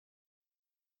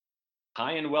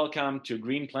Hi, and welcome to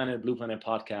Green Planet, Blue Planet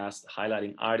podcast,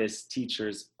 highlighting artists,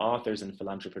 teachers, authors, and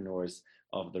philanthropreneurs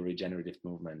of the regenerative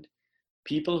movement.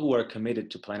 People who are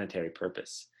committed to planetary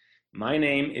purpose. My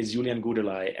name is Julian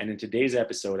Gudelai, and in today's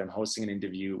episode, I'm hosting an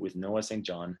interview with Noah St.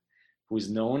 John, who is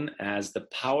known as the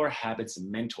Power Habits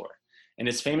Mentor, and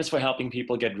is famous for helping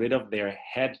people get rid of their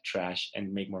head trash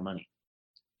and make more money.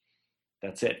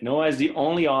 That's it. Noah is the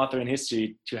only author in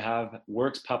history to have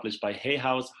works published by Hay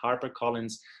House,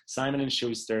 HarperCollins, Simon &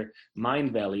 Schuster,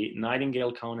 Mindvalley,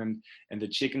 Nightingale Conant, and the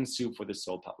Chicken Soup for the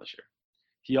Soul publisher.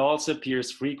 He also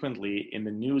appears frequently in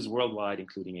the news worldwide,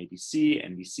 including ABC,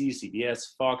 NBC,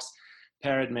 CBS, Fox,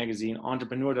 Parrot Magazine,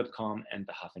 Entrepreneur.com, and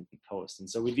the Huffington Post. And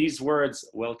so with these words,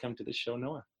 welcome to the show,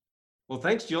 Noah. Well,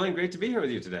 thanks, Julian. Great to be here with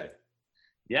you today.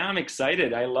 Yeah, I'm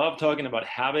excited. I love talking about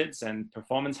habits and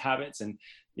performance habits, and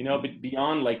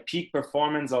beyond like peak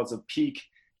performance, also peak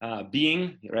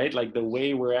being, right? Like the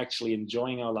way we're actually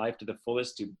enjoying our life to the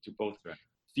fullest to both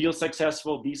feel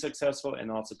successful, be successful, and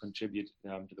also contribute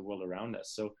to the world around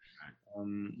us. So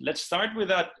let's start with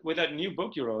that new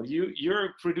book you wrote.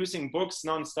 You're producing books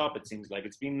nonstop. It seems like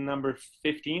it's been number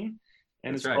 15,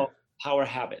 and it's called Power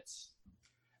Habits.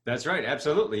 That's right.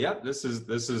 Absolutely. Yep. This is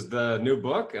the new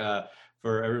book.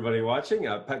 For everybody watching,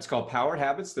 it's called Power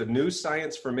Habits, the new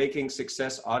science for making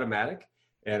success automatic.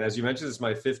 And as you mentioned, this is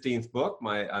my 15th book.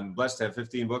 I'm blessed to have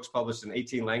 15 books published in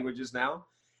 18 languages now.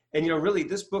 And, really,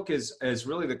 this book is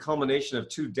really the culmination of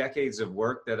 2 decades of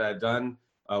work that I've done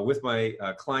with my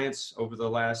clients over the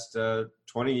last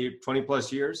 20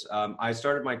 plus years. I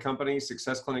started my company,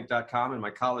 SuccessClinic.com, in my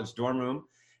college dorm room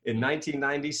in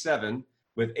 1997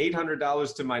 with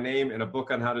 $800 to my name and a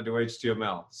book on how to do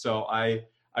HTML. So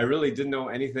I really didn't know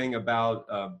anything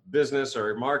about business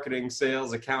or marketing,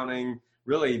 sales, accounting,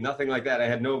 really nothing like that. I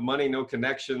had no money, no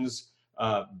connections,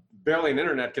 barely an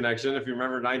internet connection. If you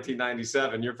remember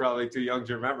 1997, you're probably too young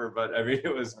to remember, but I mean,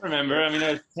 it was... I remember. I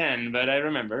was 10, but I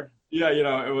remember. Yeah,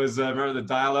 it was, remember the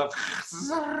dial-up?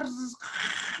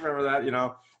 Remember that,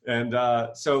 And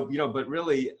but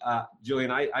really,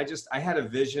 Julian, I had a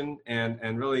vision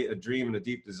and really a dream and a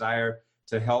deep desire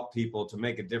to help people to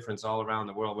make a difference all around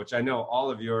the world, which I know all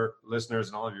of your listeners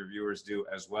and all of your viewers do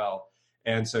as well.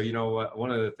 And so,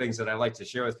 one of the things that I like to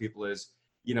share with people is,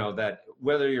 that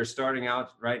whether you're starting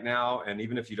out right now, and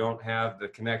even if you don't have the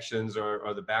connections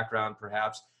or the background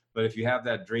perhaps, but if you have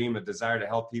that dream, a desire to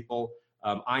help people,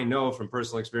 I know from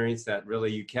personal experience that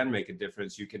really you can make a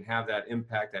difference. You can have that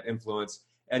impact, that influence,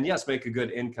 and yes, make a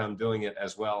good income doing it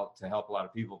as well to help a lot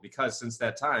of people. Because since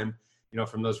that time,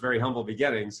 from those very humble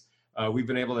beginnings, we've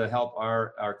been able to help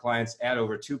our clients add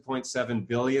over $2.7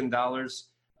 billion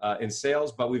in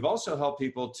sales, but we've also helped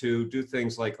people to do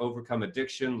things like overcome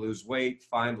addiction, lose weight,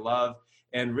 find love,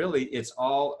 and really it's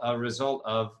all a result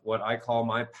of what I call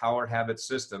my power habit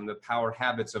system, the power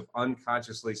habits of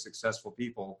unconsciously successful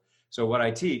people. So what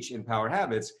I teach in Power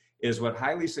Habits is what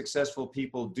highly successful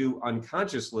people do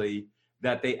unconsciously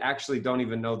that they actually don't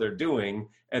even know they're doing,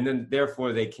 and then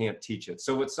therefore they can't teach it.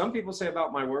 So what some people say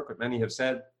about my work, what many have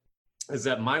said, is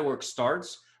that my work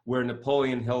starts where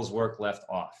Napoleon Hill's work left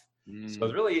off.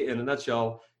 So really, in a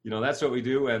nutshell, that's what we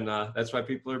do, and that's why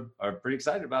people are pretty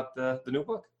excited about the new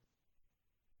book.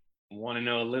 I want to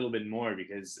know a little bit more,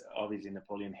 because obviously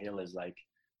Napoleon Hill is like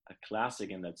a classic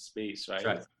in that space, right?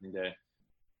 That's right.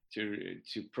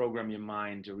 To program your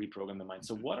mind, to reprogram the mind.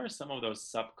 So what are some of those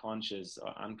subconscious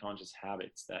or unconscious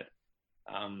habits that,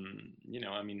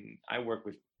 I work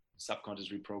with subconscious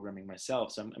reprogramming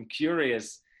myself. So I'm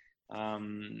curious,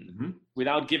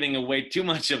 without giving away too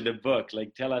much of the book,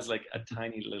 like tell us like a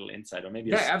tiny little insight, or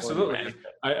maybe absolutely.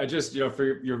 I just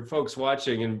for your folks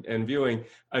watching and viewing,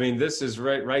 this is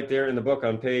right there in the book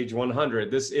on page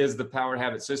 100. This is the Power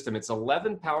Habit System. It's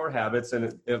 11 power habits,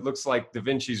 and it looks like Da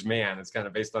Vinci's Man. It's kind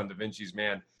of based on Da Vinci's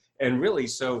Man, and really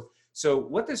so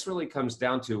what this really comes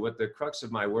down to, what the crux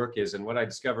of my work is, and what I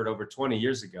discovered over 20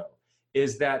 years ago,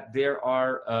 is that there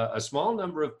are a small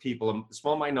number of people, a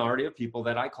small minority of people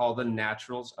that I call the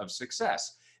naturals of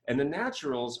success. And the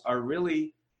naturals are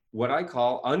really what I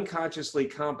call unconsciously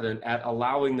competent at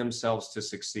allowing themselves to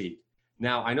succeed.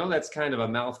 Now, I know that's kind of a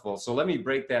mouthful, so let me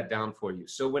break that down for you.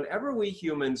 So whenever we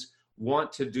humans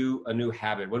want to do a new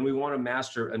habit, when we want to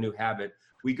master a new habit,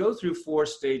 we go through 4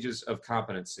 stages of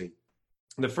competency.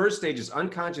 The first stage is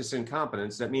unconscious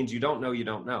incompetence. That means you don't know you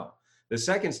don't know. The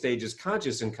second stage is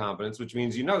conscious incompetence, which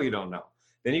means you don't know.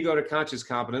 Then you go to conscious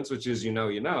competence, which is you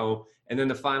know. And then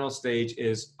the final stage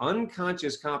is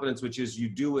unconscious competence, which is you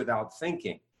do without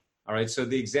thinking. All right, so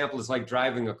the example is like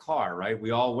driving a car, right?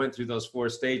 We all went through those 4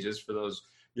 stages. For those,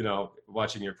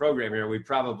 watching your program here, we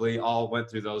probably all went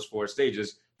through those 4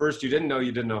 stages. First, you didn't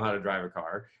know how to drive a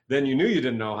car. Then you knew you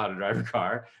didn't know how to drive a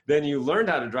car. Then you learned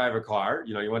how to drive a car.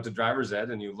 You know, you went to driver's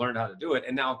ed and you learned how to do it.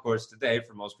 And now, of course, today,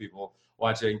 for most people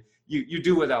watching, you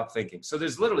do without thinking. So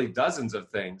there's literally dozens of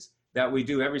things that we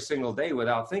do every single day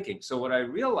without thinking. So what I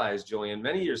realized, Julian,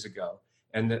 many years ago,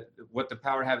 and what the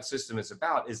Power Habit System is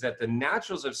about, is that the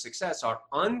naturals of success are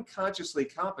unconsciously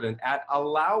competent at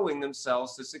allowing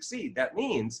themselves to succeed. That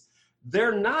means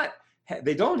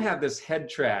they don't have this head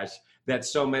trash that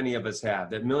so many of us have,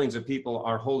 that millions of people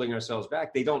are holding ourselves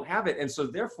back. They don't have it. And so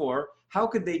therefore, how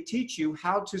could they teach you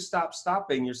how to stop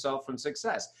stopping yourself from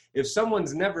success? If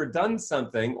someone's never done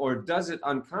something or does it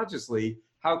unconsciously,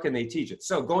 how can they teach it?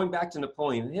 So going back to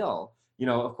Napoleon Hill, you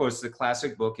know, of course, the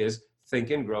classic book is Think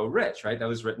and Grow Rich, right? That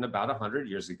was written about 100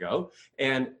 years ago.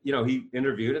 And, you know, he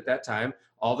interviewed at that time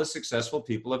all the successful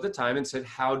people of the time and said,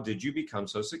 how did you become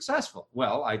so successful?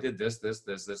 Well, I did this,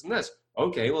 and this.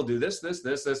 Okay, we'll do this, and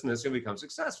this, and become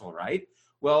successful, right?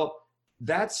 Well,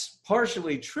 that's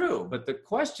partially true. But the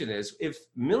question is, if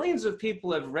millions of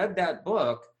people have read that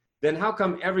book, then how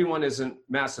come everyone isn't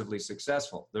massively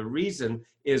successful? The reason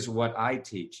is what I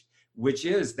teach, which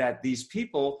is that these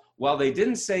people, while they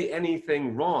didn't say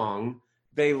anything wrong,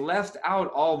 they left out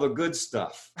all the good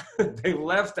stuff. They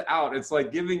left out, it's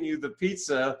like giving you the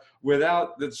pizza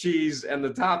without the cheese and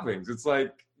the toppings. It's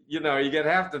like, you know, you get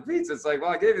half the pizza. It's like, well,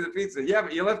 I gave you the pizza. Yeah,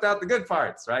 but you left out the good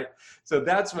parts, right? So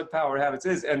that's what Power Habits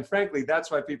is. And frankly, that's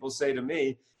why people say to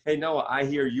me, hey, Noah, I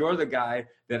hear you're the guy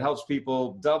that helps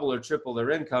people double or triple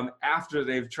their income after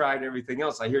they've tried everything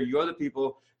else. I hear you're the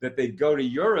people that they go to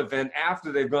your event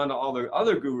after they've gone to all the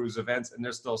other gurus' events and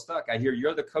they're still stuck. I hear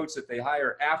you're the coach that they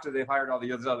hire after they've hired all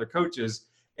the other coaches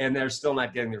and they're still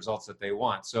not getting the results that they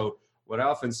want. So what I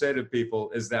often say to people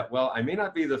is that, well, I may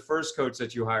not be the first coach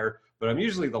that you hire, but I'm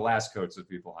usually the last coach that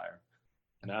people hire.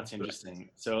 And that's interesting.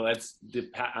 So let's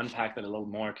unpack that a little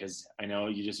more, because I know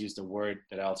you just used a word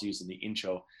that I also used in the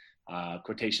intro,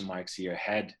 quotation marks here,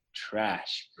 head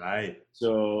trash. Right.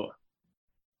 So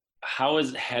how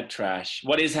is head trash?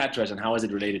 What is head trash and how is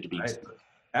it related to being right.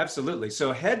 Absolutely.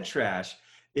 So head trash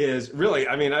is really,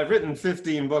 I mean, I've written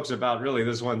 15 books about really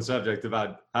this one subject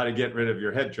about how to get rid of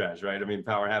your head trash, right? I mean,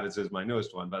 Power Habits is my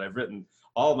newest one, but I've written,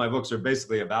 all of my books are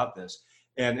basically about this.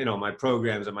 And, you know, my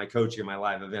programs and my coaching and my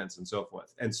live events and so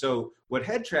forth. And so what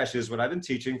head trash is, what I've been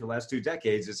teaching for the last 2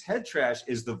 decades, is head trash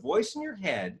is the voice in your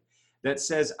head that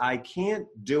says, I can't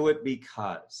do it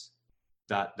because ...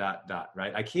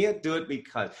 right? I can't do it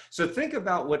because. So think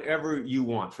about whatever you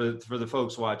want for the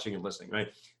folks watching and listening, right?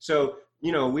 So,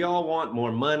 you know, we all want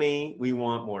more money, we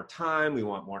want more time, we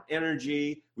want more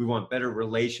energy, we want better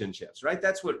relationships, right?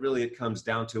 That's what really it comes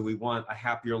down to. We want a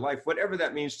happier life, whatever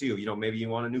that means to you. You know, maybe you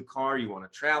want a new car, you want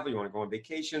to travel, you want to go on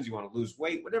vacations, you want to lose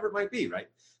weight, whatever it might be, right?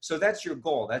 So that's your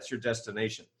goal, that's your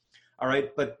destination. All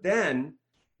right, but then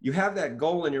you have that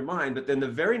goal in your mind, but then the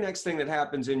very next thing that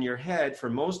happens in your head for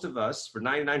most of us, for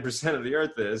 99% of the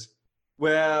earth is,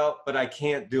 well, but I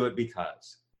can't do it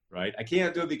because, right? I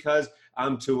can't do it because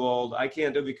I'm too old. I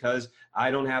can't do it because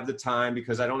I don't have the time,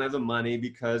 because I don't have the money,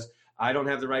 because I don't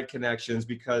have the right connections,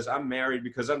 because I'm married,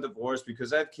 because I'm divorced,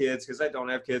 because I have kids, because I don't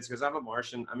have kids, because I'm a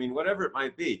Martian. I mean, whatever it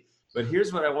might be. But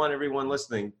here's what I want everyone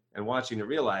listening and watching to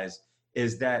realize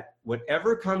is that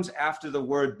whatever comes after the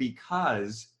word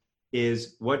because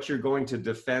is what you're going to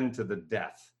defend to the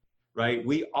death, right?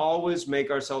 We always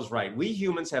make ourselves right. We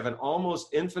humans have an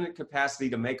almost infinite capacity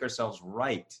to make ourselves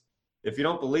right. If you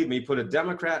don't believe me, put a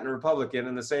Democrat and a Republican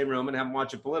in the same room and have them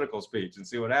watch a political speech and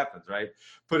see what happens, right?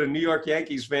 Put a New York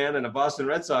Yankees fan and a Boston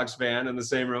Red Sox fan in the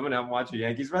same room and have them watch a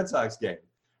Yankees-Red Sox game,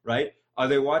 right? Are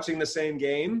they watching the same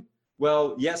game?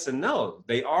 Well, yes and no.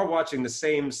 They are watching the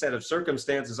same set of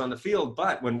circumstances on the field,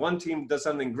 but when one team does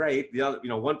something great, the other, you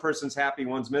know, one person's happy,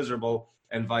 one's miserable,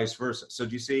 and vice versa. So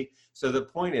do you see? So the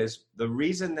point is, the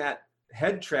reason that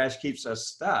head trash keeps us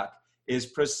stuck is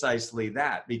precisely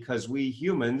that, because we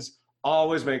humans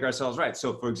always make ourselves right.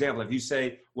 So for example, if you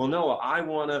say, well, Noah, I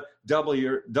want to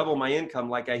double my income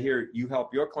like I hear you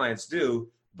help your clients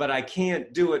do, but I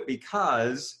can't do it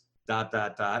because ...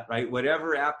 right?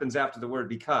 Whatever happens after the word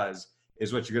because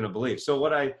is what you're going to believe. So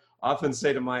what I often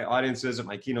say to my audiences at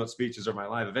my keynote speeches or my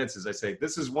live events is I say,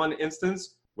 this is one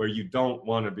instance where you don't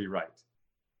want to be right.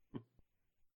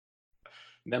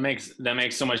 That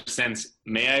makes so much sense.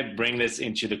 May I bring this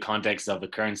into the context of the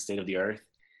current state of the earth?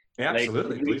 Yeah,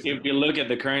 absolutely. Like, if we look at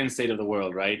the current state of the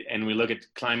world, right, and we look at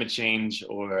climate change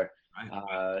or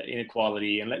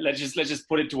inequality, and let's just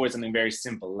put it towards something very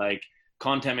simple, like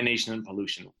contamination and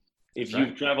pollution. If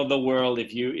you've traveled the world,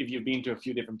 if you've been to a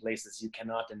few different places, you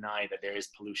cannot deny that there is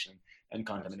pollution and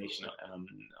contamination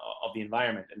of the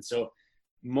environment. And so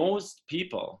most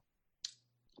people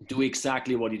do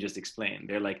exactly what you just explained.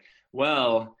 They're like,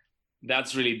 well,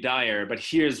 that's really dire, but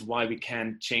here's why we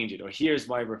can't change it, or here's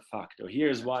why we're fucked, or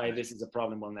here's why this is a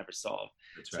problem we'll never solve.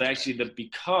 That's right. So actually the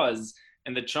because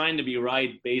and the trying to be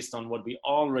right based on what we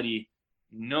already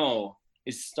know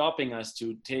is stopping us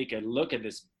to take a look at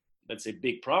this, let's say,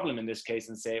 big problem in this case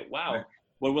and say, wow, right,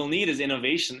 what we'll need is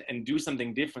innovation and do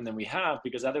something different than we have,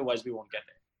 because otherwise we won't get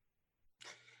there.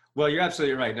 Well, you're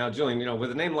absolutely right. Now, Julian, you know,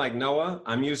 with a name like Noah,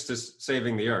 I'm used to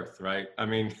saving the earth, right? I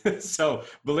mean, so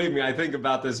believe me, I think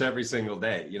about this every single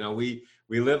day. You know, we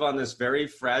live on this very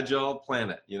fragile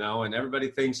planet, you know, and everybody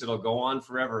thinks it'll go on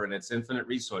forever and it's infinite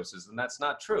resources. And that's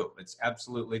not true. It's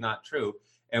absolutely not true.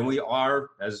 And we are,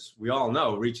 as we all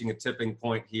know, reaching a tipping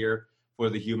point here for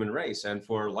the human race and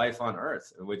for life on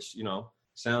Earth, which, you know,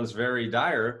 sounds very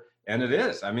dire. And it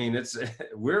is. I mean,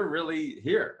 we're really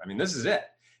here. I mean, this is it.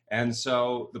 And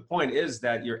so the point is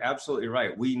that you're absolutely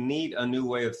right. We need a new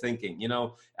way of thinking. You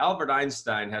know, Albert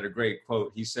Einstein had a great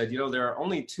quote. He said, you know, there are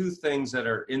only two things that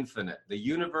are infinite, the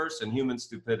universe and human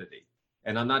stupidity.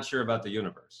 And I'm not sure about the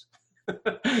universe.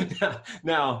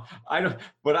 Now,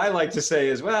 what I like to say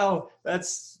is, well,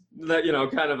 that's, you know,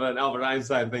 kind of an Albert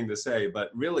Einstein thing to say,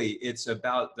 but really it's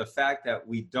about the fact that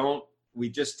we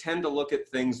just tend to look at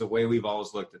things the way we've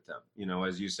always looked at them, you know,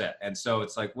 as you said. And so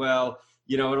it's like, well,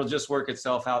 you know, it'll just work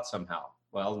itself out somehow.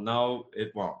 Well, no,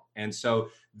 it won't. And so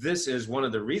this is one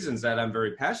of the reasons that I'm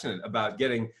very passionate about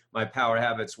getting my Power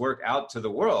Habits work out to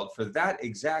the world, for that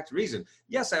exact reason.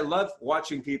 Yes, I love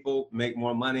watching people make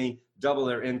more money, double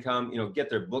their income, you know, get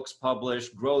their books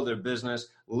published, grow their business,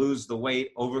 lose the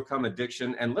weight, overcome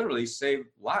addiction, and literally save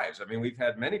lives. I mean, we've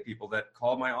had many people that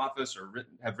called my office or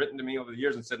have written to me over the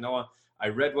years and said, Noah, I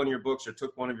read one of your books or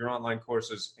took one of your online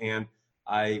courses, and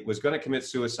I was going to commit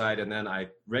suicide, and then I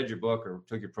read your book or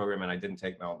took your program and I didn't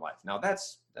take my own life. Now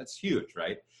that's huge,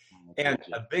 right? And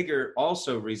a bigger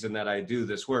also reason that I do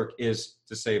this work is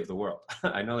to save the world.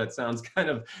 I know that sounds kind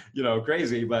of, you know,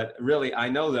 crazy, but really I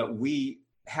know that we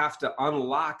have to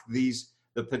unlock the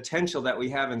potential that we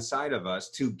have inside of us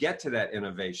to get to that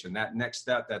innovation, that next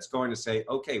step that's going to say,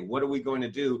 okay, what are we going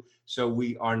to do so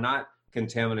we are not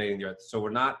contaminating the earth, so we're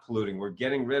not polluting, we're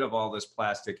getting rid of all this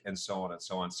plastic, and so on and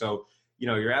so on. So, you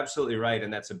know, you're absolutely right.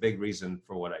 And that's a big reason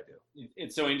for what I do.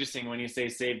 It's so interesting when you say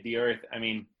save the earth. I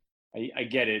mean, I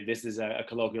get it. This is a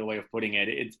colloquial way of putting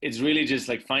it. It's really just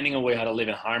like finding a way how to live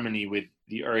in harmony with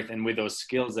the earth and with those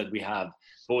skills that we have,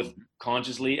 both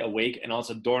consciously awake and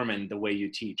also dormant, the way you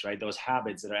teach, right? Those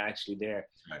habits that are actually there,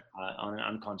 right, on an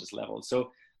unconscious level.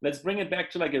 So let's bring it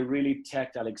back to like a really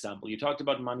tactile example. You talked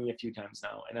about money a few times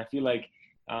now. And I feel like,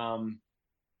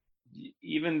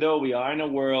 even though we are in a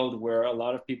world where a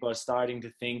lot of people are starting to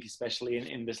think, especially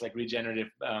in this like regenerative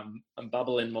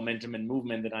bubble and momentum and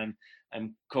movement that I'm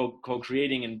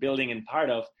co-creating and building and part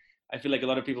of, I feel like a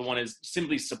lot of people want to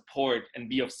simply support and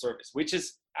be of service, which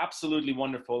is absolutely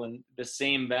wonderful, and the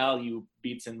same value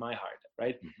beats in my heart,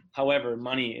 right? Mm-hmm. However,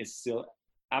 money is still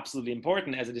absolutely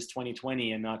important, as it is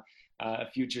 2020 and not a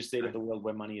future state of the world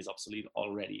where money is obsolete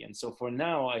already. And so for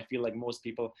now, I feel like most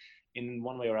people in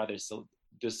one way or other still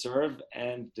deserve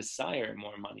and desire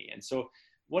more money. And so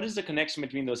what is the connection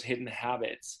between those hidden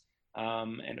habits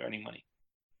and earning money?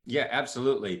 Yeah,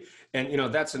 absolutely. And, you know,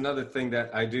 that's another thing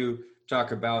that I do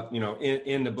talk about, you know,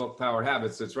 in the book, Power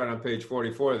Habits. It's right on page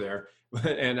 44 there.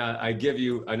 And I give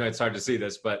you, I know it's hard to see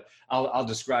this, but I'll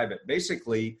describe it.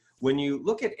 Basically, when you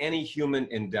look at any human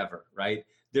endeavor, right,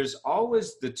 there's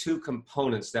always the two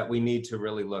components that we need to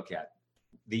really look at: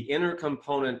 the inner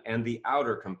component and the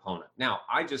outer component. Now,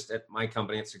 at my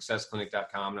company at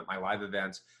successclinic.com and at my live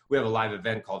events, we have a live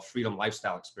event called Freedom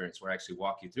Lifestyle Experience where I actually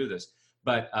walk you through this.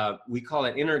 But we call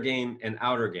it inner game and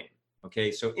outer game.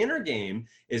 Okay, so inner game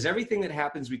is everything that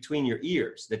happens between your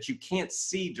ears that you can't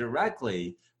see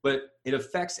directly, but it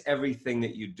affects everything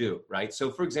that you do, right?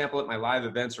 So for example, at my live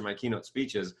events or my keynote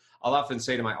speeches, I'll often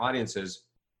say to my audiences,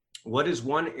 what is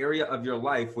one area of your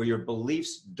life where your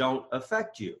beliefs don't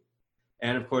affect you?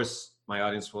 And of course, my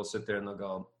audience will sit there and they'll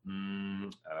go,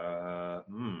 and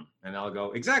I'll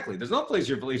go, exactly. There's no place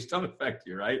your beliefs don't affect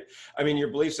you, right? I mean, your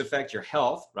beliefs affect your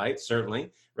health, right?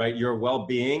 Certainly, right? Your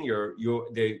well-being, your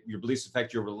beliefs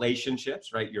affect your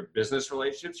relationships, right? Your business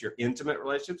relationships, your intimate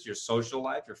relationships, your social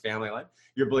life, your family life.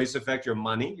 Your beliefs affect your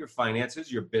money, your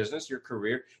finances, your business, your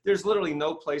career. There's literally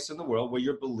no place in the world where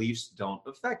your beliefs don't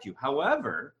affect you.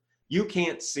 However, you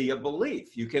can't see a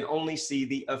belief. You can only see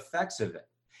the effects of it.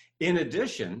 In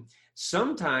addition,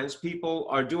 sometimes people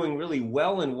are doing really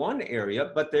well in one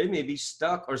area, but they may be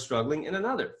stuck or struggling in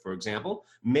another. For example,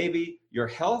 maybe your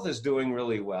health is doing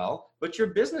really well, but your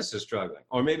business is struggling.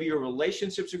 Or maybe your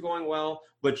relationships are going well,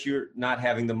 but you're not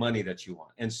having the money that you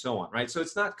want, and so on, right? So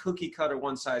it's not cookie cutter,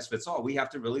 one size fits all. We have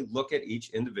to really look at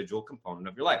each individual component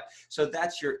of your life. So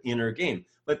that's your inner game.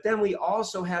 But then we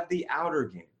also have the outer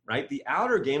game. Right? The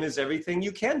outer game is everything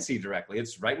you can see directly.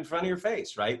 It's right in front of your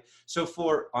face, right? So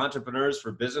for entrepreneurs,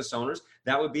 for business owners,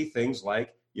 that would be things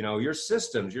like, your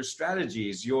systems, your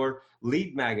strategies, your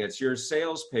lead magnets, your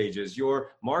sales pages,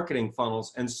 your marketing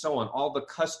funnels, and so on. All the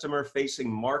customer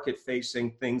facing, market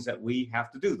facing things that we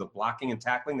have to do, the blocking and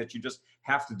tackling that you just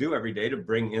have to do every day to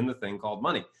bring in the thing called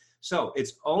money. So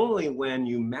it's only when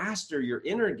you master your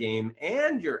inner game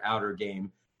and your outer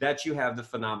game that you have the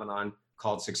phenomenon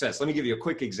called success. Let me give you a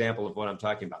quick example of what I'm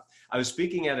talking about. I was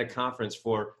speaking at a conference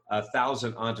for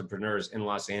 1,000 entrepreneurs in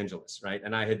Los Angeles, right?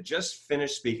 And I had just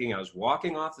finished speaking. I was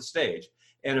walking off the stage,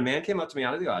 and a man came up to me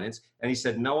out of the audience, and he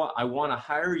said, Noah, I want to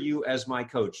hire you as my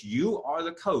coach. You are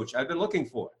the coach I've been looking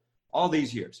for all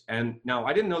these years. And now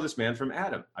I didn't know this man from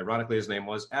Adam. Ironically, his name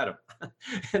was Adam.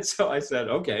 And so I said,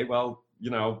 okay, well,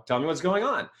 tell me what's going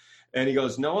on. And he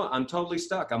goes, Noah, I'm totally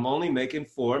stuck. I'm only making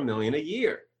 $4 million a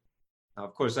year. Now,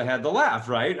 of course, I had to laugh,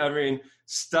 right? I mean,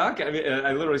 stuck. I mean,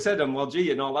 I literally said to him, well, gee,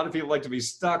 a lot of people like to be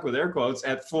stuck with air quotes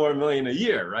at $4 million a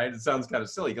year, right? It sounds kind of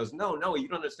silly. He goes, no, you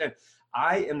don't understand.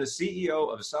 I am the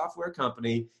CEO of a software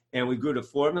company, and we grew to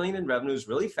 4 million in revenues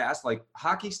really fast, like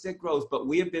hockey stick growth, but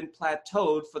we have been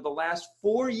plateaued for the last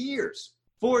 4 years.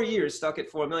 4 years stuck at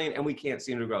 4 million, and we can't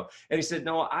seem to grow. And he said,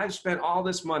 no, I've spent all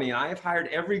this money, and I have hired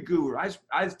every guru.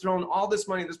 I've thrown all this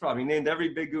money at this problem. He named every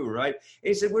big guru, right? And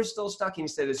he said, we're still stuck. And he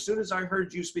said, as soon as I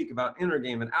heard you speak about inner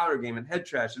game and outer game and head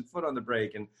trash and foot on the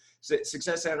brake and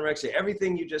success anorexia,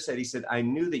 everything you just said, he said, I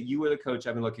knew that you were the coach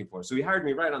I've been looking for. So he hired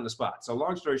me right on the spot. So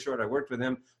long story short, I worked with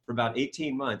him for about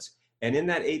 18 months. And in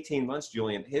that 18 months,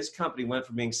 Julian, his company went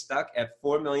from being stuck at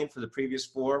 4 million for the previous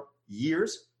 4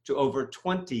 years to over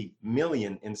 20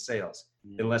 million in sales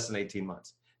in less than 18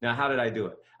 months. Now, how did I do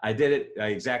it? I did it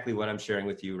exactly what I'm sharing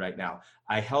with you right now.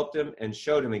 I helped him and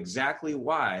showed him exactly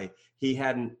why he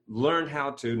hadn't learned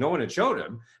no one had showed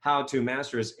him how to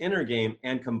master his inner game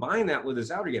and combine that with his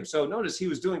outer game. So notice he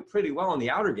was doing pretty well in the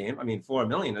outer game. I mean, 4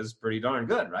 million is pretty darn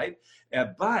good, right?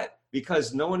 But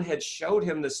because no one had showed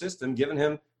him the system, given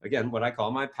him, again, what I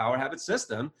call my power habit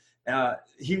system,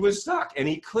 he was stuck, and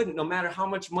he couldn't, no matter how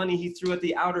much money he threw at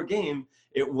the outer game,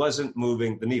 it wasn't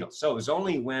moving the needle. So it was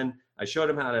only when I showed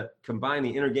him how to combine the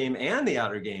inner game and the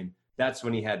outer game, that's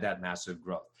when he had that massive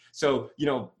growth. So,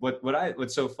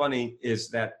 what's so funny is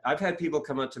that I've had people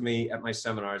come up to me at my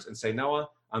seminars and say, Noah,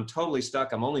 I'm totally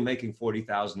stuck. I'm only making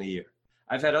 40,000 a year.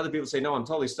 I've had other people say, no, I'm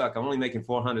totally stuck. I'm only making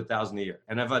 400,000 a year.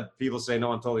 And I've had people say,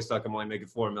 no, I'm totally stuck. I'm only making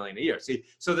 4 million a year. See,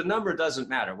 so the number doesn't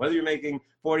matter. Whether you're making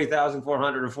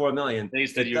 40,400 or 4 million,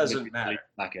 it doesn't matter.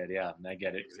 Yeah, I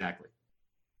get it. Exactly.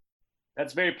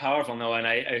 That's very powerful, Noah. And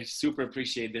I super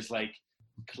appreciate this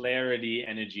clarity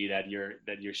energy that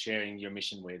you're sharing your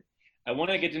mission with. I want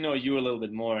to get to know you a little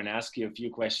bit more and ask you a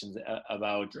few questions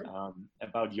about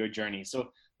your journey.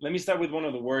 So let me start with one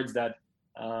of the words that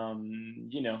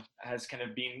has kind of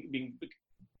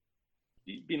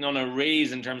been on a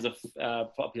raise in terms of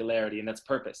popularity, and that's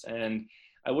purpose. And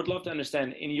I would love to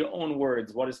understand, in your own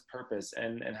words, what is purpose,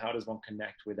 and how does one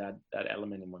connect with that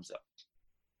element in oneself?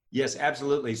 Yes,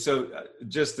 absolutely. So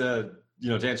just to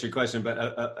answer your question,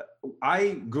 but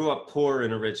I grew up poor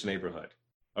in a rich neighborhood.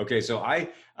 Okay, so I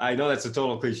know that's a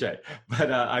total cliche,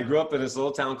 but I grew up in this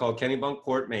little town called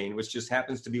Kennebunkport, Maine, which just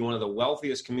happens to be one of the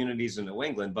wealthiest communities in New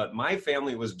England. But my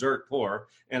family was dirt poor,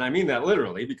 and I mean that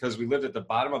literally, because we lived at the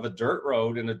bottom of a dirt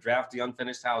road in a drafty,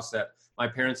 unfinished house that my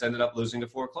parents ended up losing to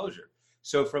foreclosure.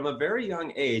 So from a very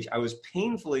young age, I was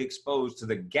painfully exposed to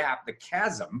the gap, the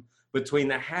chasm between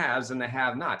the haves and the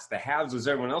have-nots. The haves was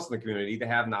everyone else in the community. The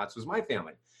have-nots was my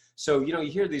family. So, you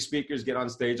hear these speakers get on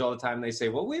stage all the time, and they say,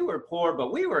 well, we were poor,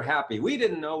 but we were happy. We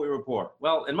didn't know we were poor.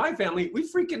 Well, in my family, we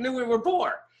freaking knew we were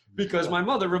poor because my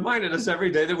mother reminded us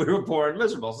every day that we were poor and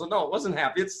miserable. So no, it wasn't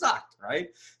happy. It sucked, right?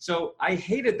 So I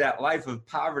hated that life of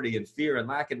poverty and fear and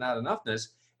lack and not enoughness.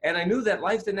 And I knew that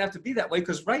life didn't have to be that way,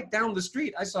 because right down the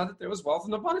street, I saw that there was wealth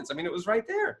and abundance. I mean, it was right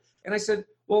there. And I said,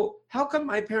 well, how come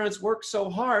my parents work so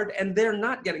hard and they're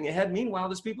not getting ahead? Meanwhile,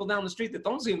 there's people down the street that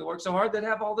don't seem to work so hard that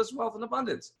have all this wealth and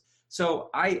abundance. So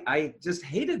I just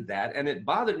hated that, and it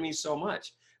bothered me so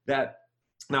much that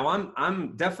now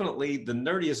I'm definitely the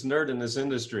nerdiest nerd in this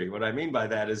industry. What I mean by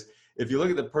that is, if you look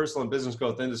at the personal and business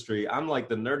growth industry, I'm like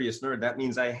the nerdiest nerd. That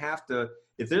means I have to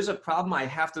if there's a problem, I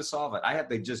have to solve it. I have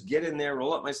to just get in there,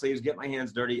 roll up my sleeves, get my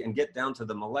hands dirty, and get down to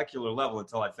the molecular level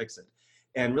until I fix it.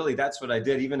 And really, that's what I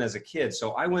did even as a kid.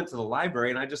 So I went to the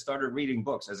library and I just started reading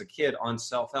books as a kid on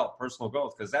self-help, personal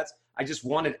growth, because I just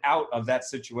wanted out of that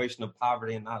situation of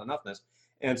poverty and not enoughness.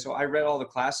 And so I read all the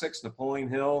classics, Napoleon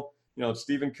Hill,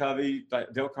 Stephen Covey,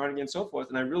 Dale Carnegie, and so forth.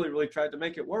 And I really, really tried to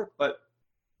make it work, but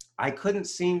I couldn't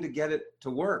seem to get it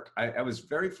to work. I was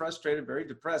very frustrated, very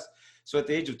depressed. So at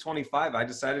the age of 25, I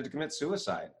decided to commit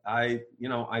suicide. I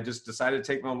just decided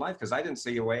to take my own life because I didn't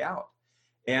see a way out.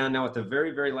 And now at the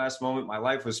very, very last moment, my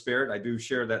life was spared. I do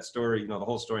share that story, the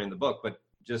whole story in the book, but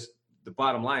just the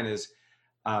bottom line is,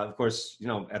 of course,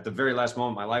 at the very last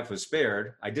moment, my life was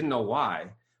spared. I didn't know why,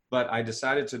 but I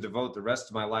decided to devote the rest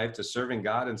of my life to serving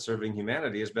God and serving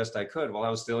humanity as best I could while I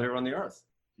was still here on the earth.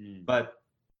 But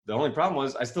the only problem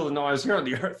was I still didn't know I was here on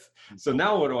the earth. So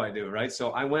now what do I do, right?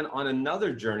 So I went on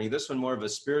another journey, this one more of a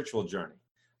spiritual journey,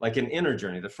 like an inner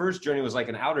journey. The first journey was like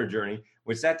an outer journey,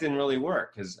 which that didn't really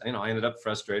work because, I ended up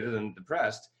frustrated and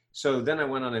depressed. So then I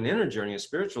went on an inner journey, a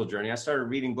spiritual journey. I started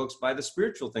reading books by the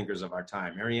spiritual thinkers of our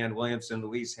time, Marianne Williamson,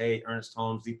 Louise Hay, Ernest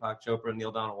Holmes, Deepak Chopra,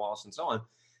 Neil Donald Walsh, and so on.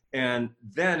 And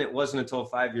then it wasn't until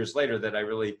 5 years later that I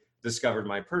really discovered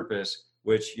my purpose,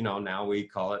 which, now we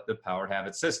call it the Power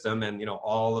Habit System, and,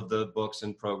 all of the books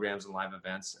and programs and live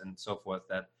events and so forth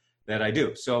that I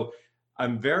do. So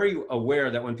I'm very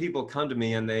aware that when people come to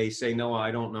me and they say, Noah,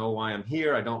 I don't know why I'm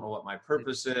here, I don't know what my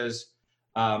purpose is,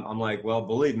 I'm like, well,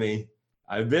 believe me,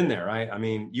 I've been there, right? I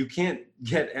mean, you can't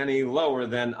get any lower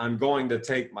than I'm going to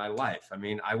take my life. I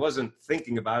mean, I wasn't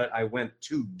thinking about it, I went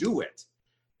to do it.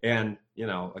 And,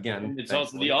 again, and it's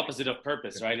also the opposite of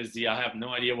purpose, right? I have no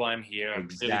idea why I'm here. I'm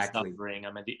exactly suffering.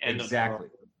 I'm at the end exactly.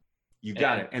 of the road. You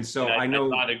got it. And so I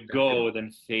know I gotta go,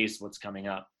 then face what's coming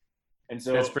up. And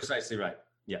so that's precisely right.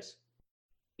 Yes.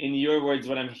 In your words,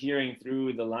 what I'm hearing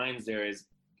through the lines there is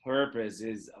purpose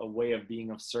is a way of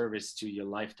being of service to your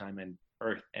lifetime and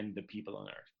earth and the people on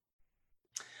earth.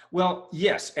 Well,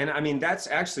 yes. And I mean, that's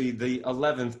actually the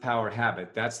 11th power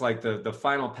habit. That's like the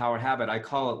final power habit. I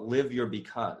call it live your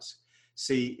because.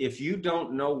 See, if you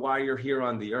don't know why you're here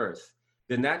on the earth,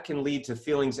 then that can lead to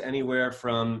feelings anywhere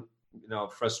from,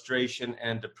 frustration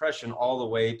and depression all the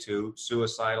way to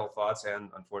suicidal thoughts and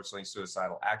unfortunately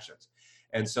suicidal actions.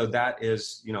 And so that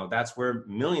is, that's where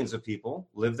millions of people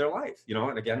live their life,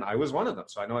 and again, I was one of them,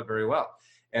 so I know it very well.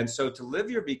 And so to live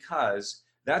your because,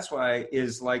 that's why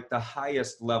is like the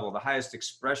highest level, the highest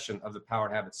expression of the Power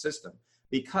Habit System,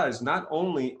 because not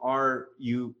only are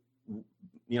you,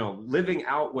 living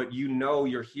out what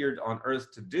you're here on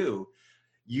earth to do,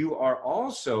 you are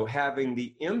also having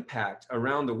the impact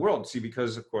around the world. See,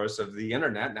 because of course of the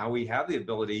internet, now we have the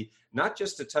ability not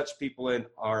just to touch people in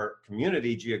our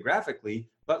community geographically,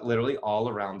 but literally all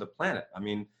around the planet. I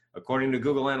mean, according to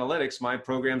Google Analytics, my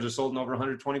programs are sold in over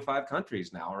 125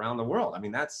 countries now around the world. I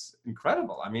mean, that's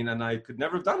incredible. I mean, and I could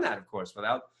never have done that, of course,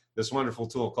 without this wonderful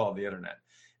tool called the internet.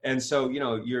 And so,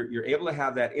 you're able to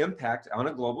have that impact on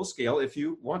a global scale if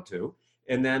you want to,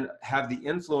 and then have the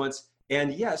influence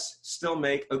and yes, still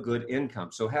make a good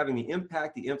income. So having the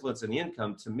impact, the influence, and the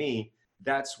income, to me,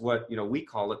 that's what, we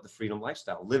call it the freedom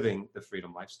lifestyle, living the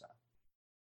freedom lifestyle.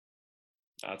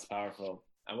 That's powerful.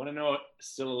 I want to know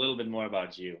still a little bit more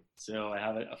about you. So I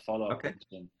have a follow-up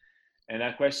question. And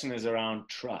that question is around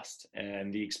trust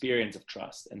and the experience of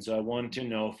trust. And so I want to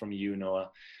know from you, Noah,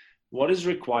 what is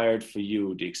required for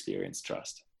you to experience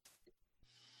trust?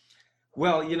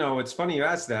 Well, it's funny you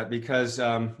asked that because,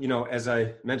 as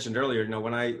I mentioned earlier,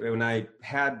 when I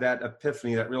had that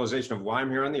epiphany, that realization of why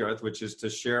I'm here on the earth, which is to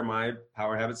share my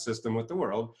Power Habit System with the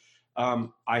world,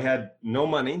 I had no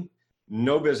money,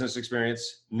 no business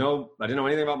experience, I didn't know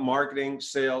anything about marketing,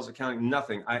 sales, accounting,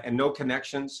 nothing, and no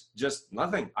connections, just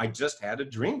nothing. I just had a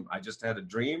dream. I just had a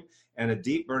dream and a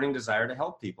deep burning desire to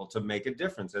help people, to make a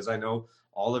difference, as I know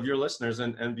all of your listeners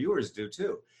and viewers do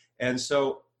too. And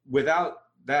so without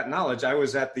that knowledge, I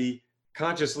was at the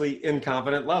consciously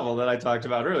incompetent level that I talked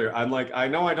about earlier. I'm like, I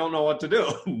know I don't know what to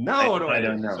do. Now what do I do?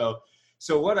 Don't know.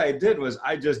 So what I did was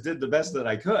I just did the best that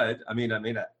I could. I mean, I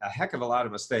made a heck of a lot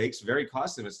of mistakes, very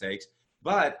costly mistakes,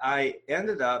 but I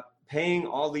ended up paying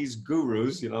all these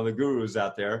gurus, the gurus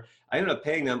out there. I ended up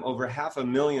paying them over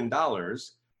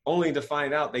 $500,000 only to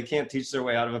find out they can't teach their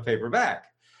way out of a paper bag.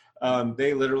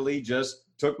 They literally just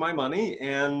took my money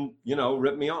and,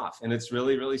 ripped me off. And it's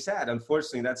really, really sad.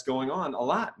 Unfortunately, that's going on a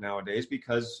lot nowadays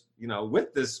because,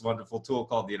 with this wonderful tool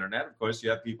called the internet, of course, you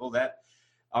have people that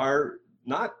are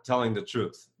not telling the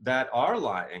truth, that are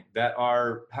lying, that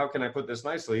are, how can I put this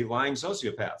nicely, lying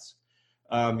sociopaths.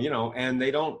 and they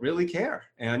don't really care.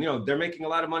 And, they're making a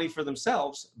lot of money for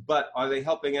themselves, but are they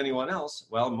helping anyone else?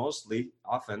 Well,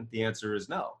 often the answer is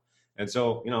no. And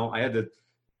so, I had to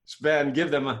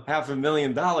give them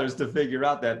 $500,000 to figure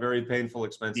out that very painful,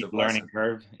 expensive learning lesson.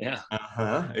 curve. Yeah.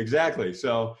 Exactly.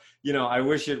 So, I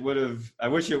wish it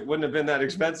wouldn't have been that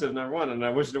expensive, number one, and I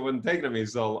wish it wouldn't have taken me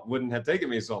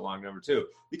so long, number two,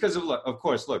 because of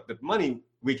course, the money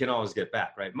we can always get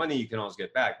back, right? Money you can always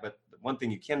get back, but the one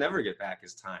thing you can never get back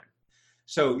is time.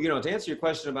 So, to answer your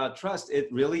question about trust,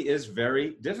 it really is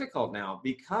very difficult now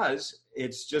because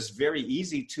it's just very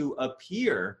easy to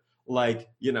appear like,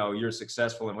 you're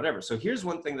successful and whatever. So here's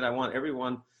one thing that I want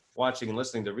everyone watching and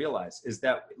listening to realize is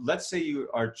that, let's say you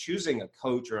are choosing a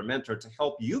coach or a mentor to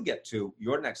help you get to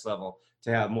your next level, to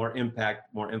have more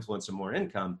impact, more influence, and more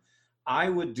income. I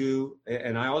would do,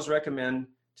 and I always recommend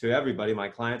to everybody, my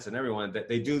clients and everyone, that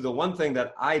they do the one thing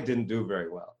that I didn't do very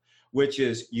well, which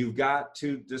is you've got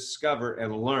to discover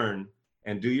and learn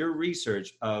and do your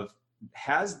research of,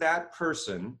 has that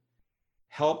person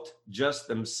helped just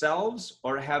themselves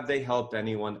or have they helped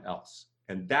anyone else?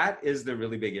 And that is the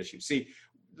really big issue. See,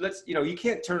 you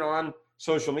can't turn on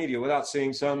social media without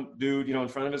seeing some dude, in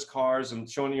front of his cars and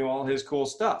showing you all his cool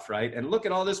stuff, right? And look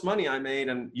at all this money I made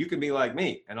and you can be like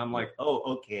me. And I'm like, oh,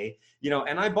 okay.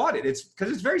 And I bought it. It's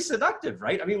because it's very seductive,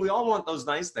 right? I mean, we all want those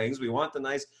nice things. We want the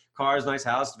nice cars, nice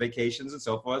house, vacations and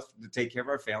so forth to take care of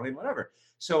our family and whatever.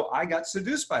 So I got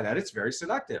seduced by that. It's very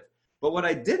seductive. But what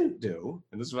I didn't do,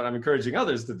 and this is what I'm encouraging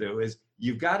others to do, is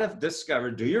you've got to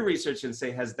discover, do your research and say,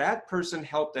 has that person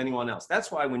helped anyone else?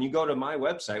 That's why when you go to my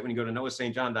website, when you go to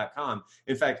noahstjohn.com,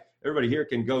 in fact, everybody here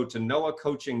can go to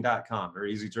noahcoaching.com,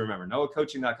 very easy to remember,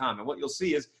 noahcoaching.com. And what you'll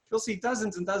see is, you'll see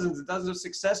dozens and dozens and dozens of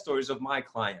success stories of my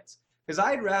clients. Because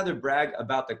I'd rather brag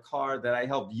about the car that I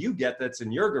helped you get that's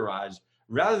in your garage,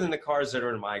 rather than the cars that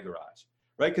are in my garage,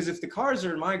 right? Because if the cars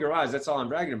are in my garage, that's all I'm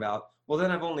bragging about, well,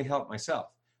 then I've only helped myself.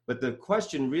 But the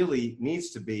question really needs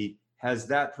to be, has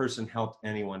that person helped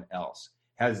anyone else?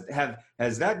 Has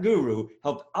that guru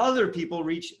helped other people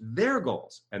reach their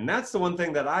goals? And that's the one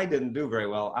thing that I didn't do very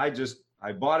well.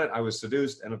 I bought it, I was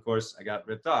seduced, and of course I got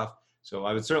ripped off. So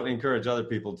I would certainly encourage other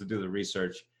people to do the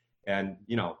research and,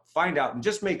 find out and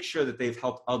just make sure that they've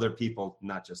helped other people,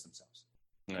 not just themselves.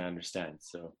 I understand.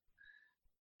 So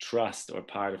trust, or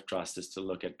part of trust, is to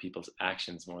look at people's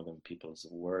actions more than people's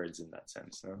words in that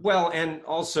sense. No? Well, and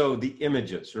also the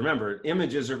images. Remember,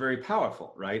 images are very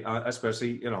powerful, right?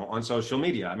 Especially, on social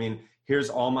media. I mean, here's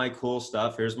all my cool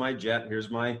stuff. Here's my jet. Here's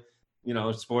my,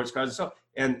 sports cars and stuff.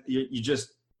 And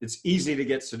it's easy to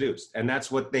get seduced. And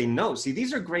that's what they know. See,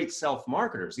 these are great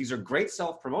self-marketers. These are great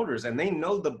self-promoters, and they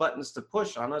know the buttons to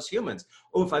push on us humans.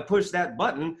 Oh, if I push that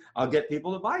button, I'll get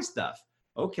people to buy stuff.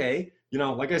 Okay.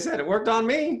 Like I said, it worked on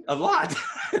me a lot.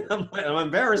 I'm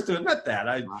embarrassed to admit that.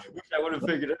 I wish I would have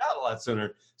figured it out a lot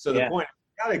sooner. So the point,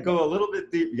 you got to go a little bit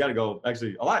deep. You got to go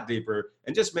actually a lot deeper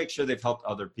and just make sure they've helped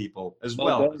other people as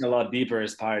well. Going a lot deeper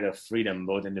is part of freedom,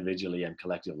 both individually and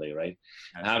collectively, right?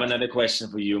 I have another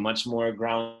question for you, much more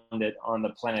grounded on the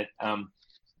planet.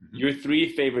 Your 3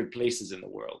 favorite places in the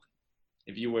world.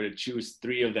 If you were to choose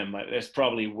 3 of them, there's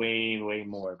probably way, way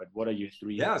more, but what are your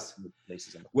 3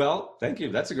 places? Well, thank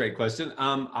you. That's a great question.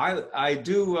 I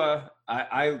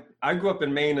grew up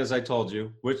in Maine, as I told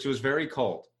you, which was very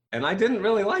cold, and I didn't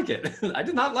really like it. I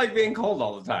did not like being cold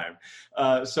all the time.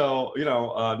 So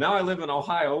now I live in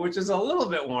Ohio, which is a little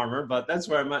bit warmer, but that's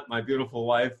where I met my beautiful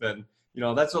wife. And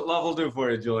that's what love will do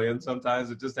for you, Julian. Sometimes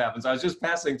it just happens. I was just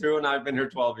passing through, and I've been here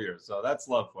 12 years. So that's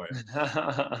love for you.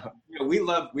 We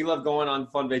love going on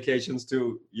fun vacations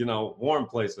to, warm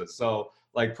places. So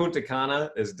like Punta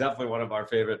Cana is definitely one of our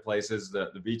favorite places.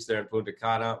 The beach there in Punta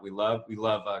Cana, we love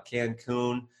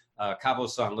Cancun. Cabo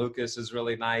San Lucas is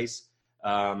really nice.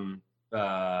 And,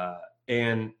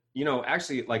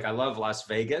 actually, like, I love Las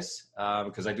Vegas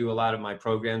because I do a lot of my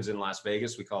programs in Las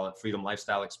Vegas. We call it Freedom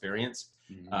Lifestyle Experience.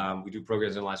 We do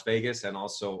programs in Las Vegas and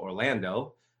also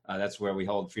Orlando. That's where we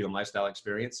hold Freedom Lifestyle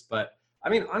Experience. But I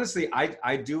mean, honestly,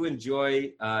 I do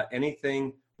enjoy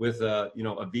anything with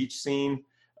a beach scene,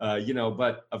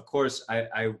 but of course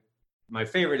my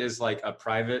favorite is like a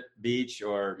private beach,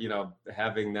 or,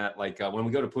 having that, like when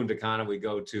we go to Punta Cana, we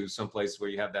go to someplace where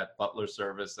you have that butler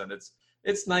service, and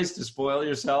it's nice to spoil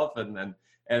yourself and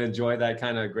enjoy that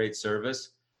kind of great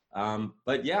service.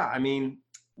 But yeah, I mean,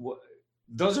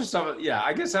 those are some,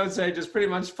 I guess I would say just pretty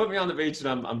much put me on the beach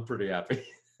and I'm pretty happy.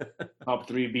 Top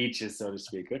 3 beaches, so to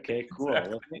speak. Okay, cool.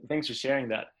 Exactly. Well, thanks for sharing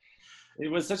that. It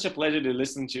was such a pleasure to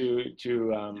listen to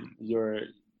your,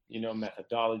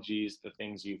 methodologies, the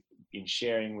things you've been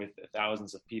sharing with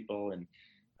thousands of people, and,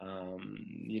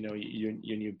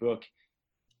 your new book.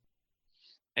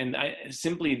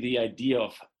 simply the idea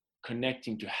of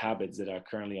connecting to habits that are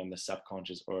currently on the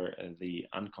subconscious or the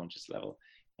unconscious level.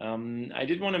 I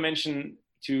did want to mention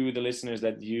to the listeners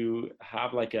that you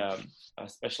have like a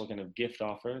special kind of gift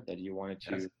offer that you wanted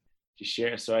to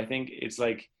share. So I think it's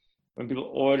like when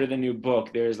people order the new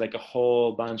book, there's like a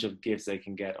whole bunch of gifts they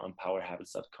can get on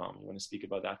powerhabits.com. You want to speak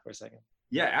about that for a second?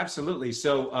 Yeah, absolutely.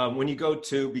 So when you go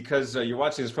to, because you're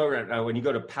watching this program, when you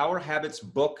go to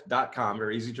powerhabitsbook.com,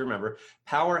 very easy to remember,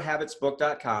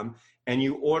 powerhabitsbook.com, and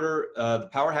you order the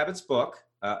Power Habits book,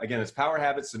 again, it's Power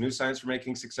Habits, the New Science for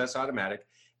Making Success Automatic,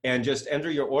 and just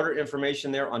enter your order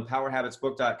information there on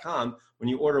powerhabitsbook.com. When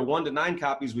you order 1 to 9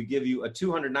 copies, we give you a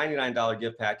 $299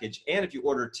 gift package. And if you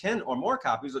order 10 or more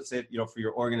copies, let's say, for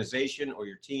your organization or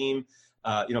your team,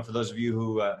 for those of you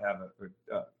who have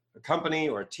a company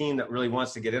or a team that really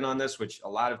wants to get in on this, which a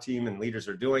lot of team and leaders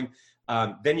are doing,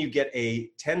 then you get a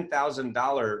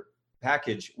 $10,000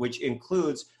 package, which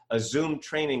includes a Zoom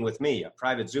training with me, a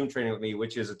private Zoom training with me,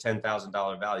 which is a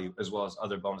 $10,000 value, as well as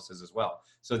other bonuses as well.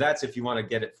 So that's if you want to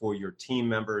get it for your team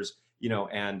members,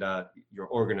 and your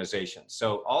organization.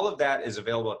 So all of that is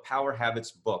available at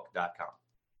powerhabitsbook.com.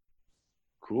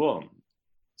 Cool.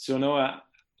 So Noah,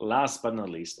 last but not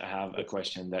least, I have a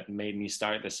question that made me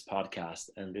start this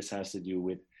podcast, and this has to do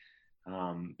with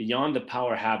beyond the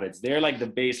power habits. They're like the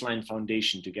baseline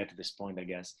foundation to get to this point, I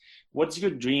guess. What's your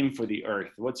dream for the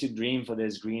Earth? What's your dream for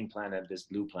this green planet, this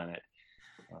blue planet?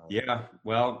 Yeah,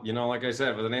 well, like I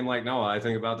said, with a name like Noah, I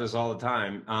think about this all the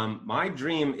time. My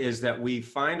dream is that we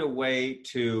find a way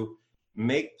to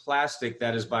make plastic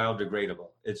that is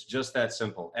biodegradable. It's just that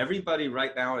simple. Everybody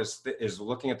right now is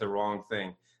looking at the wrong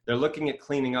thing. They're looking at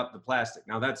cleaning up the plastic.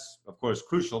 Now that's, of course,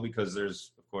 crucial because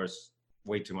there's, of course,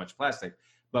 way too much plastic,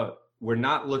 but we're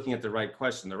not looking at the right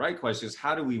question. The right question is,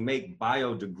 how do we make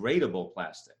biodegradable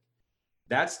plastic?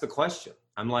 That's the question.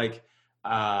 I'm like,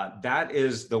 that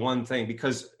is the one thing,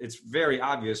 because it's very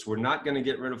obvious we're not going to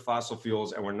get rid of fossil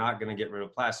fuels and we're not going to get rid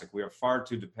of plastic. We are far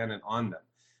too dependent on them.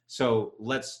 So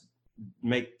let's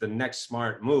make the next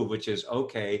smart move, which is,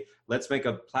 okay, let's make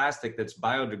a plastic that's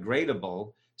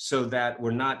biodegradable so that we're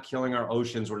not killing our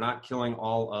oceans, we're not killing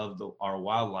all of our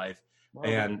wildlife. Well,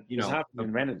 and it's not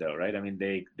invented though, right? I mean,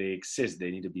 they exist.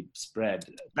 They need to be spread.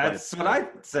 That's what I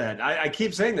said. I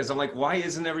keep saying this. I'm like, why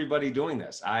isn't everybody doing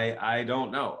this? I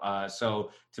don't know.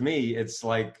 So to me, it's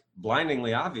like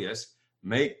blindingly obvious.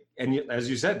 And as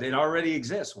you said, it already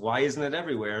exists. Why isn't it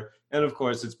everywhere? And of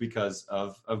course, it's because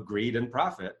of greed and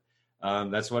profit.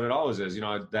 That's what it always is.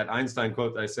 That Einstein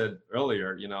quote that I said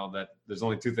earlier, that there's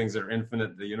only 2 things that are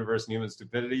infinite, the universe and human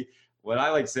stupidity. What I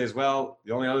like to say is, well,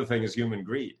 the only other thing is human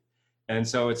greed. And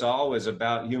so it's always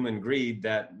about human greed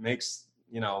that makes,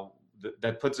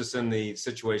 that puts us in the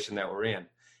situation that we're in.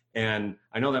 And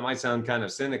I know that might sound kind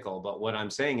of cynical, but what I'm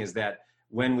saying is that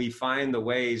when we find the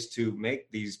ways to make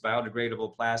these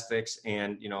biodegradable plastics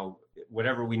and,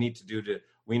 whatever we need to do to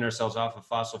wean ourselves off of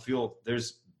fossil fuel,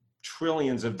 there's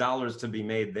trillions of dollars to be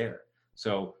made there.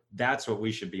 So that's what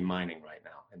we should be mining right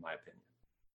now, in my opinion.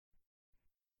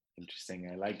 Interesting.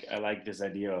 I like this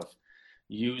idea of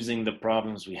using the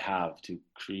problems we have to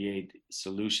create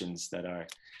solutions that are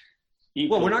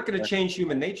equal. Well, we're not going to change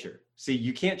human nature. See,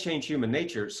 you can't change human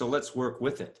nature, so let's work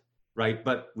with it, right?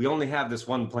 But we only have this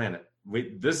one planet.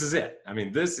 This is it. I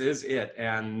mean, this is it,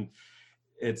 and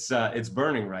it's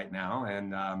burning right now.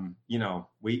 And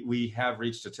we have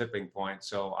reached a tipping point.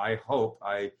 So I hope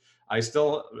I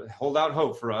still hold out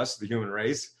hope for us, the human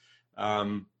race.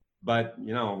 But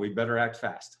we better act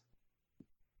fast.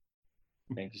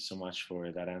 Thank you so much for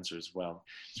that answer as well.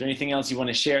 Is there anything else you want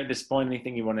to share at this point?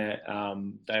 Anything you want to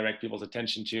direct people's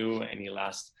attention to? Any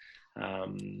last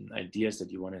ideas that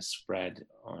you want to spread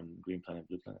on Green Planet,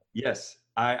 Blue Planet? Yes,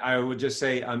 I would just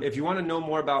say, if you want to know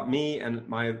more about me and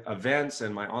my events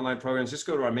and my online programs, just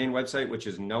go to our main website, which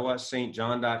is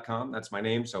noahstjohn.com. That's my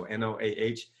name. So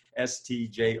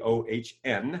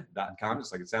NOAHSTJOHN.com.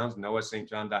 Just like it sounds,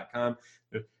 noahstjohn.com.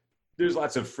 There's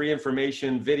lots of free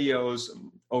information, videos,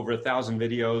 over 1,000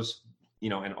 videos,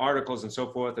 and articles and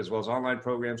so forth, as well as online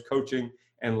programs, coaching,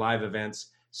 and live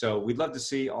events. So we'd love to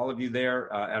see all of you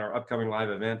there at our upcoming live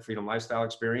event, Freedom Lifestyle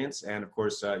Experience. And of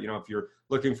course, if you're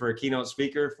looking for a keynote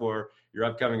speaker for your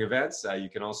upcoming events, you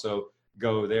can also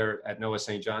go there at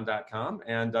noahstjohn.com.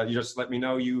 And you just let me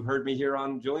know you heard me here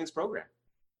on Julian's program.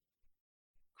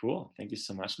 Cool. Thank you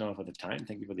so much, Noah, for the time.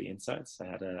 Thank you for the insights. I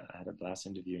had a blast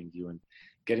interviewing you and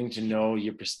getting to know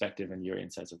your perspective and your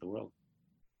insights of the world.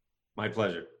 My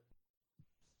pleasure.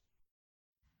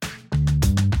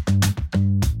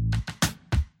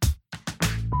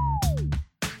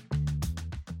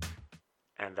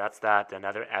 And that's that,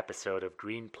 another episode of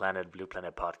Green Planet, Blue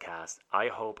Planet podcast. I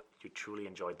hope you truly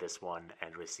enjoyed this one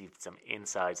and received some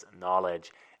insights,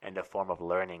 knowledge, and a form of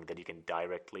learning that you can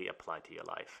directly apply to your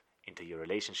life, into your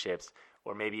relationships,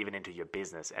 or maybe even into your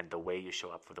business and the way you show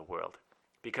up for the world.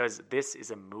 Because this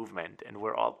is a movement and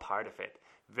we're all part of it,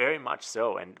 very much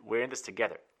so, and we're in this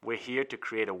together. We're here to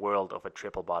create a world of a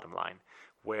triple bottom line,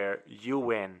 where you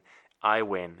win, I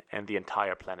win, and the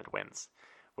entire planet wins.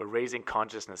 We're raising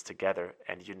consciousness together,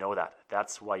 and you know that.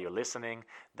 That's why you're listening.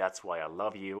 That's why I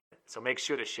love you. So make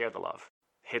sure to share the love.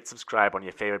 Hit subscribe on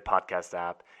your favorite podcast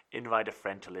app. Invite a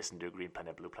friend to listen to Green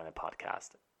Planet, Blue Planet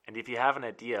podcast. And if you have an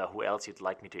idea who else you'd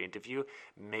like me to interview,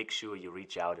 make sure you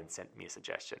reach out and send me a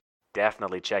suggestion.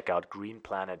 Definitely check out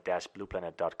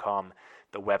greenplanet-blueplanet.com,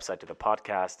 the website to the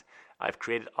podcast. I've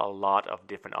created a lot of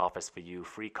different offers for you,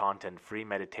 free content, free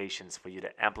meditations for you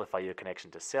to amplify your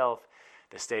connection to self,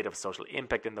 the state of social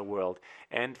impact in the world,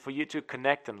 and for you to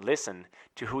connect and listen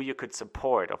to who you could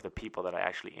support of the people that I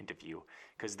actually interview,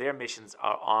 because their missions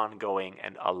are ongoing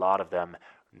and a lot of them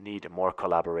need more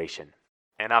collaboration.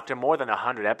 And after more than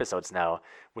 100 episodes now,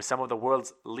 with some of the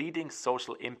world's leading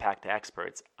social impact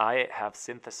experts, I have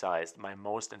synthesized my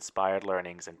most inspired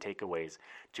learnings and takeaways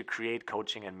to create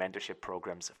coaching and mentorship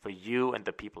programs for you and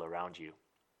the people around you.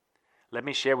 Let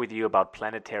me share with you about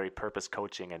planetary purpose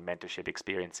coaching and mentorship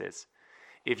experiences.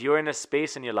 If you're in a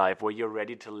space in your life where you're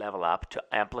ready to level up, to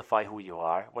amplify who you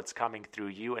are, what's coming through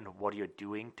you, and what you're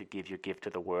doing to give your gift to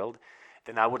the world,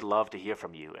 then I would love to hear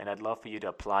from you, and I'd love for you to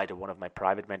apply to one of my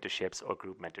private mentorships or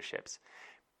group mentorships.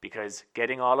 Because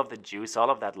getting all of the juice, all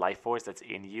of that life force that's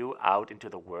in you out into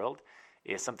the world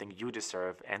is something you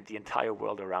deserve and the entire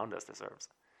world around us deserves.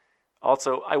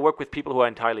 Also, I work with people who are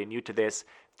entirely new to this,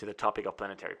 to the topic of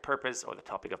planetary purpose or the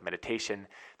topic of meditation,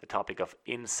 the topic of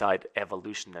insight,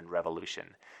 evolution, and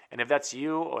revolution. And if that's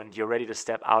you and you're ready to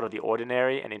step out of the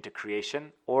ordinary and into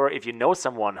creation, or if you know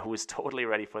someone who is totally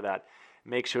ready for that,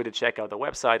 make sure to check out the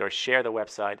website or share the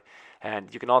website.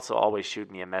 And you can also always shoot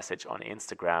me a message on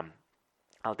Instagram.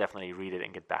 I'll definitely read it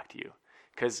and get back to you.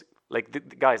 Because,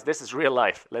 guys, this is real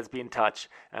life. Let's be in touch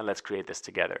and let's create this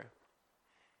together.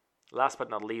 Last but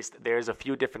not least, there's a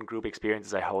few different group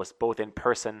experiences I host, both in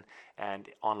person and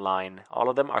online. All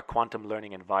of them are quantum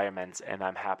learning environments, and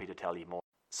I'm happy to tell you more.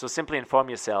 So simply inform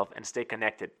yourself and stay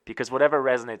connected, because whatever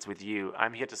resonates with you,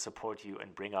 I'm here to support you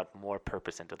and bring out more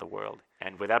purpose into the world.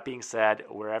 And with that being said,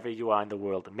 wherever you are in the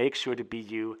world, make sure to be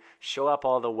you, show up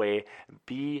all the way,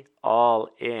 be all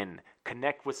in.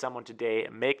 Connect with someone today,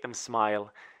 make them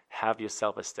smile, have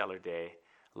yourself a stellar day.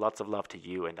 Lots of love to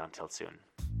you, and until soon.